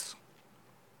Jesus.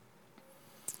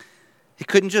 He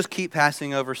couldn't just keep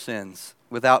passing over sins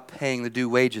without paying the due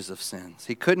wages of sins.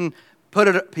 He couldn't put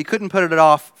it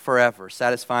off forever,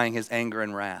 satisfying His anger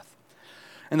and wrath.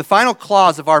 And the final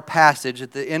clause of our passage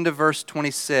at the end of verse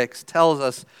 26 tells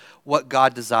us what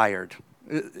God desired.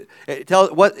 It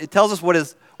tells us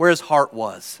where His heart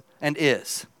was and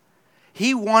is.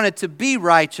 He wanted to be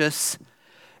righteous,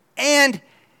 and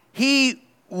He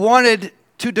wanted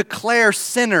to declare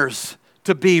sinners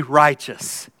to be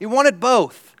righteous. He wanted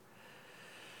both.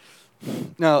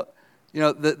 Now,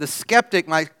 the skeptic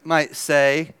might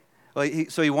say, well,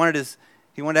 he wanted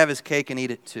to have his cake and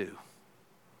eat it too.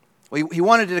 Well, he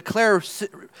wanted to declare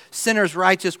sinners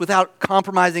righteous without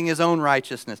compromising his own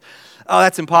righteousness. Oh,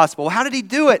 that's impossible. Well, how did He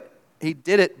do it? He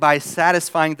did it by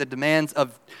satisfying the demands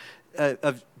of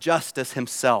justice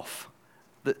Himself.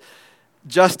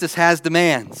 Justice has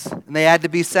demands, and they had to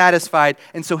be satisfied,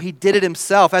 and so He did it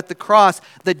Himself. At the cross,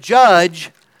 the judge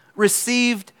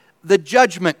received the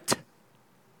judgment.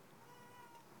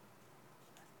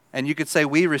 And you could say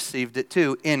we received it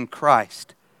too in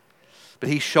Christ. But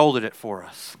He shouldered it for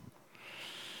us.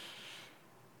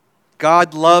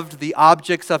 God loved the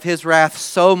objects of His wrath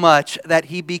so much that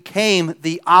He became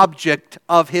the object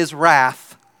of His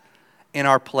wrath in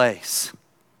our place.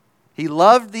 He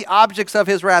loved the objects of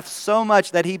His wrath so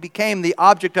much that He became the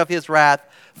object of His wrath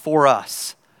for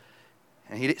us.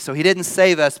 And so He didn't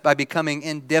save us by becoming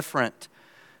indifferent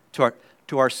to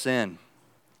our sin.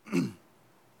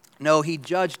 No, He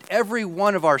judged every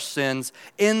one of our sins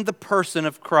in the person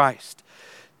of Christ.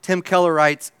 Tim Keller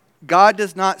writes, God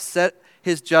does not set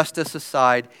his justice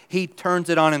aside. He turns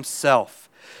it on himself.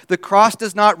 The cross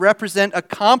does not represent a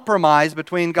compromise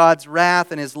between God's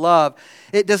wrath and his love.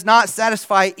 It does not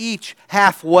satisfy each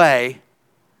halfway.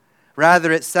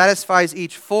 Rather, it satisfies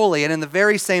each fully, and in the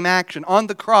very same action. On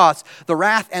the cross, the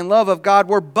wrath and love of God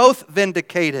were both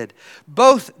vindicated,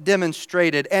 both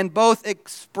demonstrated, and both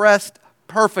expressed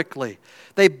perfectly.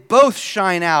 They both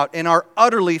shine out and are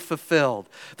utterly fulfilled.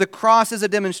 The cross is a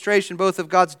demonstration both of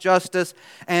God's justice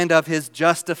and of his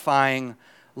justifying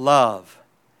love.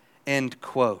 End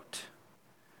quote.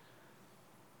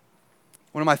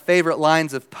 One of my favorite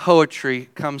lines of poetry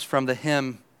comes from the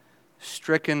hymn,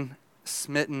 Stricken,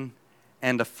 Smitten,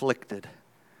 and Afflicted,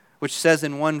 which says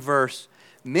in one verse,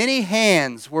 many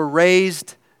hands were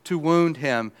raised to wound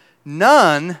him.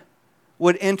 None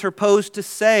would interpose to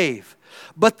save.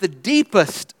 But the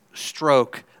deepest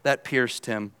stroke that pierced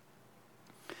him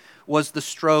was the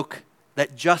stroke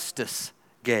that justice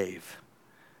gave.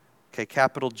 Okay,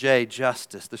 capital J,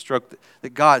 justice, the stroke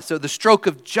that God. So the stroke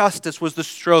of justice was the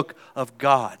stroke of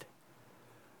God.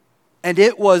 And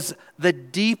it was the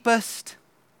deepest,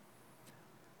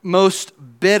 most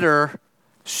bitter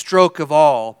stroke of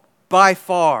all, by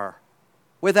far,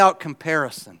 without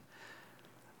comparison.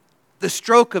 The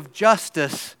stroke of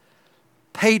justice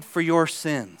paid for your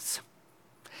sins.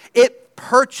 It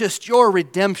purchased your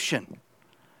redemption.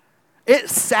 It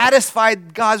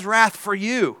satisfied God's wrath for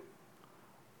you.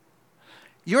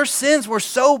 Your sins were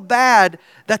so bad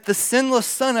that the sinless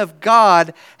Son of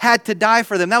God had to die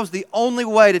for them. That was the only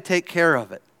way to take care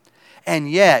of it.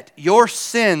 And yet, your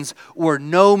sins were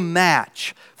no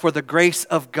match for the grace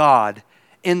of God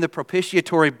in the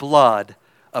propitiatory blood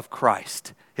of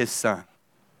Christ, his Son.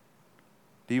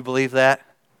 Do you believe that?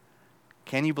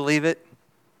 Can you believe it?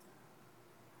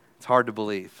 It's hard to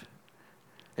believe.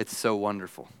 It's so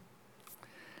wonderful.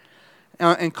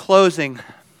 Now, in closing,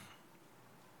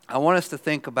 I want us to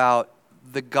think about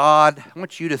I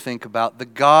want you to think about the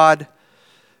God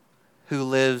who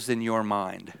lives in your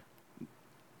mind.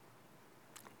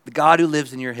 The God who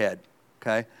lives in your head,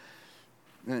 okay?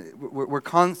 We're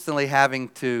constantly having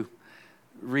to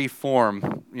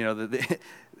reform,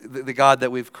 the God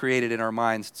that we've created in our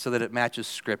minds so that it matches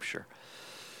Scripture.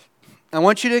 I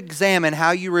want you to examine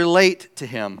how you relate to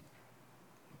him,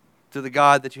 to the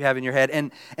God that you have in your head.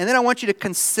 And then I want you to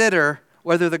consider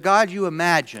whether the God you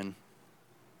imagine,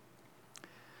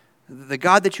 the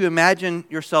God that you imagine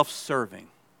yourself serving,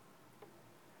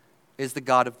 is the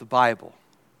God of the Bible.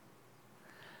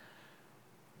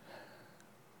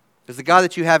 Is the God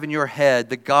that you have in your head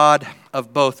the God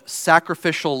of both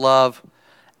sacrificial love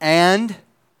and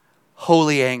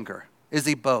holy anger? Is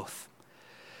he both?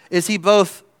 Is he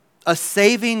both a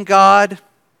saving God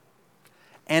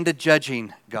and a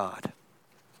judging God?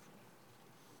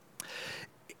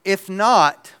 If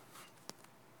not,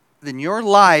 then your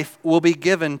life will be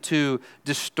given to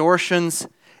distortions,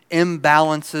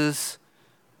 imbalances,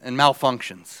 and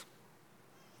malfunctions.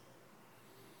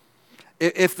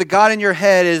 If the God in your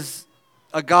head is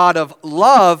a God of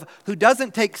love who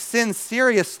doesn't take sin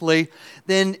seriously,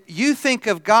 then you think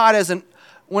of God as an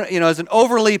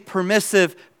overly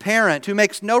permissive parent who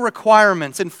makes no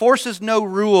requirements, enforces no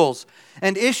rules,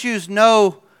 and issues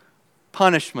no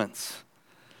punishments.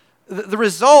 The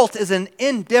result is an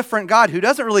indifferent God who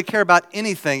doesn't really care about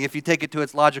anything if you take it to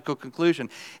its logical conclusion.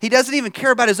 He doesn't even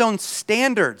care about his own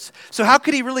standards. So how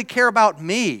could he really care about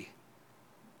me?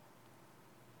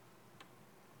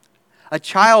 A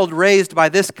child raised by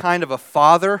this kind of a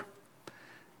father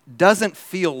doesn't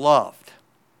feel loved.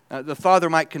 The father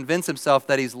might convince himself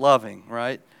that he's loving,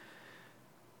 right?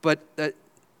 But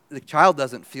the child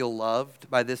doesn't feel loved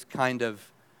by this kind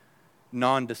of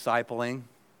non-discipling,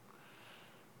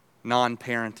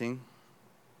 non-parenting.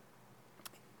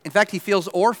 In fact, he feels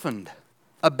orphaned,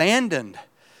 abandoned.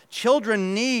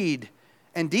 Children need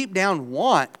and deep down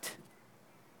want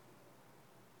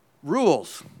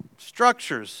rules,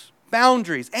 structures,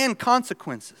 boundaries, and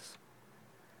consequences.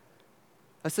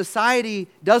 A society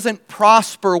doesn't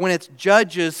prosper when its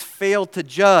judges fail to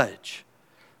judge.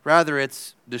 Rather,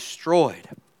 it's destroyed.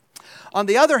 On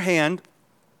the other hand,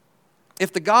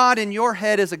 if the God in your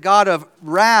head is a God of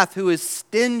wrath who is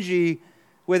stingy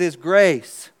with his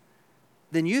grace,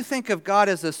 then you think of God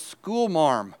as a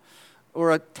schoolmarm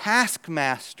or a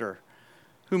taskmaster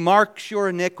who marks your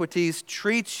iniquities,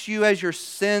 treats you as your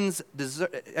sin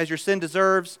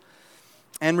deserves,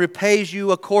 and repays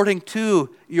you according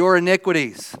to your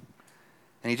iniquities.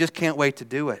 And you just can't wait to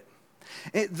do it.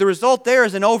 The result there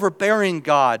is an overbearing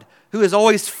God who is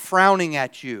always frowning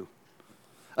at you.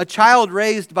 A child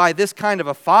raised by this kind of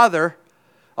a father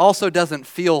also doesn't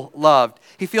feel loved.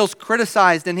 He feels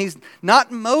criticized, and he's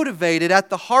not motivated at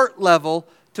the heart level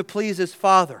to please his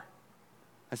father.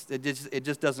 It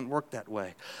just doesn't work that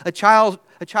way. A child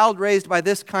raised by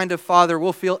this kind of father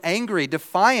will feel angry,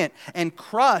 defiant, and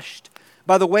crushed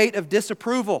by the weight of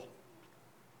disapproval.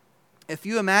 If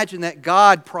you imagine that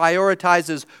God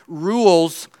prioritizes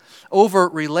rules over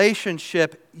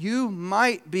relationship, you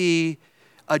might be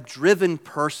a driven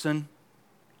person,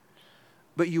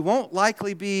 but you won't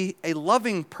likely be a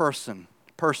loving person,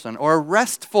 or a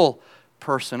restful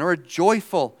person, or a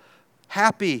joyful,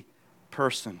 happy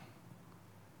person.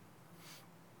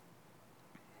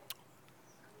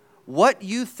 What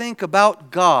you think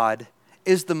about God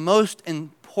is the most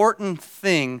important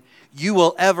thing you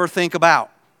will ever think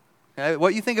about. Okay?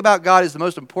 What you think about God is the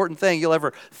most important thing you'll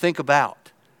ever think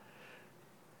about.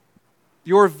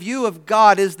 Your view of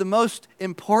God is the most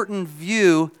important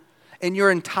view in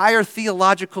your entire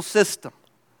theological system.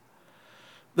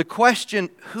 The question,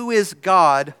 who is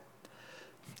God,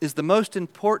 is the most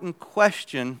important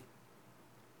question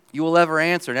you will ever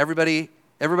answer. And everybody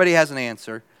has an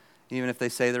answer, even if they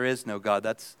say there is no God.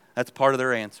 That's part of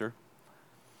their answer.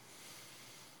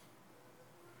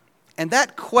 And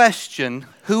that question,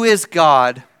 who is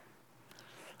God,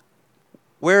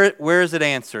 where is it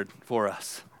answered for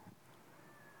us?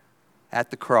 At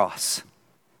the cross.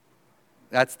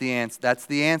 That's the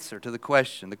answer to the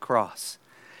question, the cross.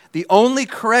 The only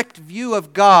correct view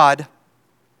of God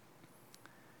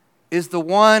is the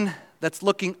one that's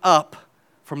looking up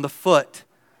from the foot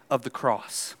of the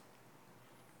cross.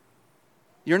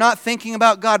 You're not thinking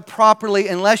about God properly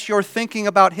unless you're thinking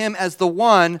about Him as the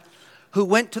one who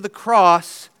went to the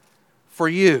cross for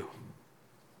you.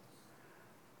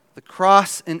 The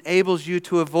cross enables you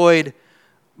to avoid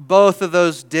both of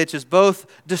those ditches, both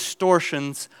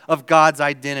distortions of God's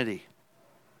identity.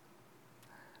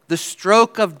 The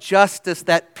stroke of justice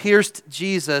that pierced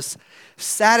Jesus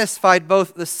satisfied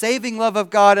both the saving love of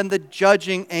God and the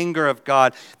judging anger of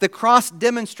God. The cross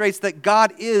demonstrates that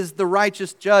God is the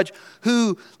righteous judge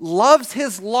who loves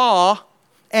His law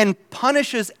and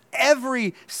punishes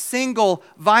every single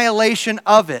violation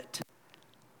of it.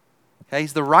 Okay?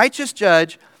 He's the righteous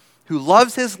judge who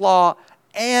loves His law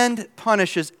and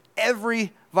punishes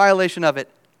every violation of it.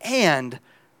 And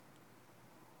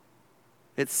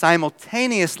it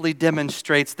simultaneously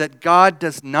demonstrates that God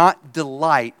does not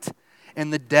delight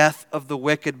in the death of the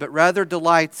wicked, but rather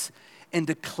delights in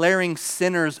declaring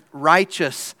sinners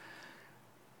righteous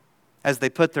as they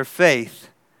put their faith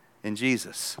in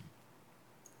Jesus.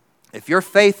 If your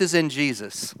faith is in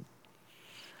Jesus,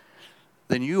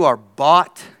 then you are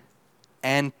bought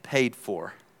and paid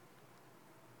for.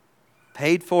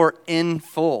 Paid for in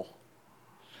full.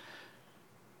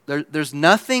 There's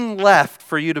nothing left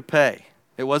for you to pay.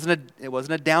 It wasn't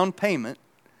a down payment,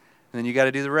 and then you got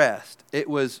to do the rest. It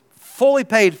was fully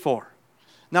paid for.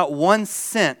 Not 1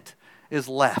 cent is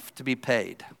left to be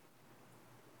paid.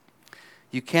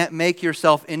 You can't make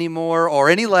yourself any more or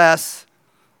any less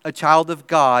a child of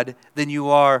God than you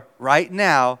are right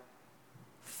now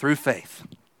through faith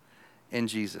in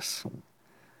Jesus.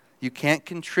 You can't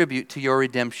contribute to your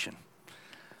redemption.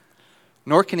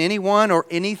 Nor can anyone or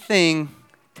anything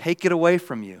take it away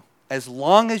from you as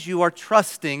long as you are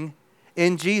trusting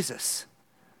in Jesus.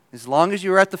 As long as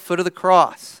you are at the foot of the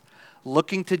cross,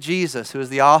 looking to Jesus, who is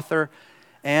the author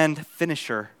and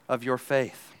finisher of your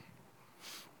faith.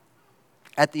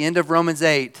 At the end of Romans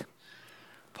 8,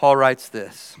 Paul writes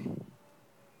this: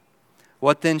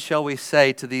 "What then shall we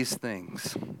say to these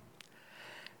things?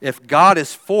 If God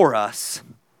is for us,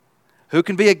 who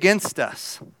can be against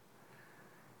us?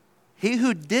 He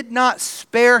who did not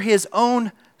spare His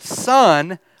own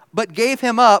Son, but gave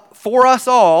Him up for us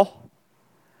all,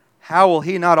 how will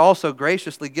He not also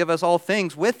graciously give us all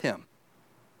things with Him?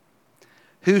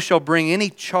 Who shall bring any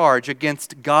charge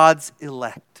against God's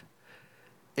elect?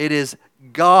 It is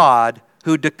God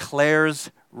who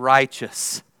declares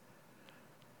righteous.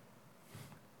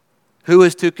 Who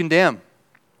is to condemn?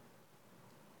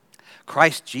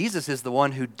 Christ Jesus is the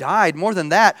one who died, more than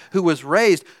that, who was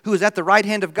raised, who is at the right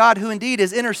hand of God, who indeed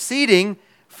is interceding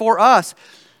for us.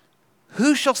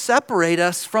 Who shall separate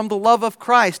us from the love of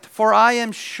Christ? For I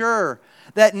am sure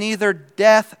that neither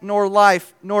death nor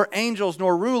life, nor angels,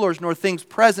 nor rulers, nor things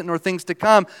present, nor things to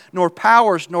come, nor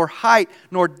powers, nor height,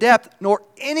 nor depth, nor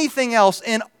anything else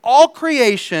in all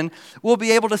creation will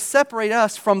be able to separate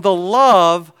us from the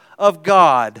love of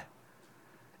God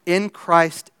in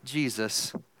Christ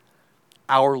Jesus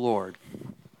our Lord."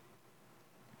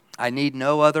 I need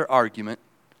no other argument.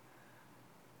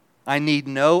 I need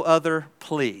no other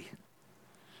plea.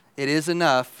 It is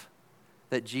enough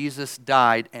that Jesus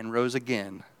died and rose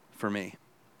again for me.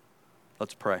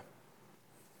 Let's pray.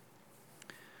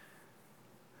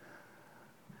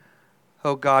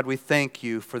 Oh God, we thank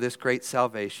you for this great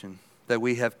salvation that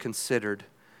we have considered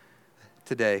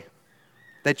today,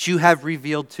 that you have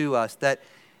revealed to us, that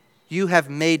you have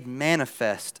made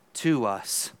manifest to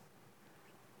us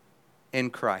in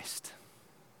Christ.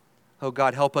 Oh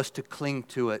God, help us to cling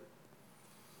to it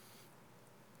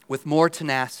with more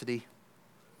tenacity,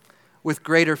 with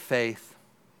greater faith.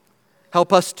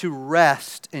 Help us to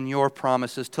rest in your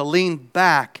promises, to lean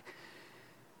back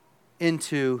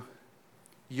into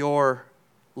your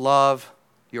love,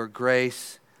 your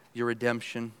grace, your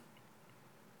redemption,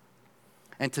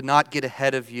 and to not get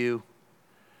ahead of you,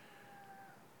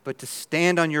 but to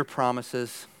stand on your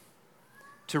promises,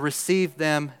 to receive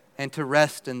them and to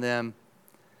rest in them,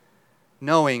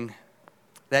 knowing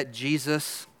that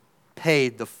Jesus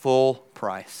paid the full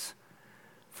price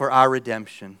for our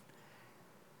redemption.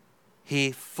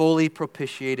 He fully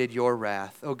propitiated your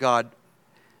wrath. Oh God,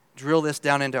 drill this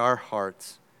down into our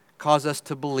hearts. Cause us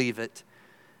to believe it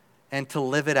and to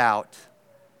live it out.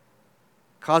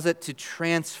 Cause it to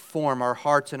transform our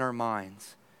hearts and our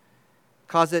minds.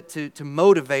 Cause it to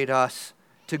motivate us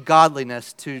to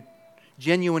godliness, to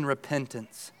genuine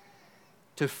repentance,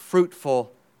 to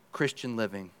fruitful Christian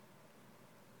living.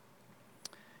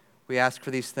 We ask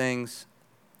for these things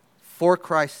for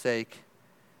Christ's sake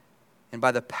and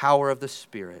by the power of the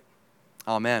Spirit.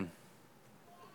 Amen.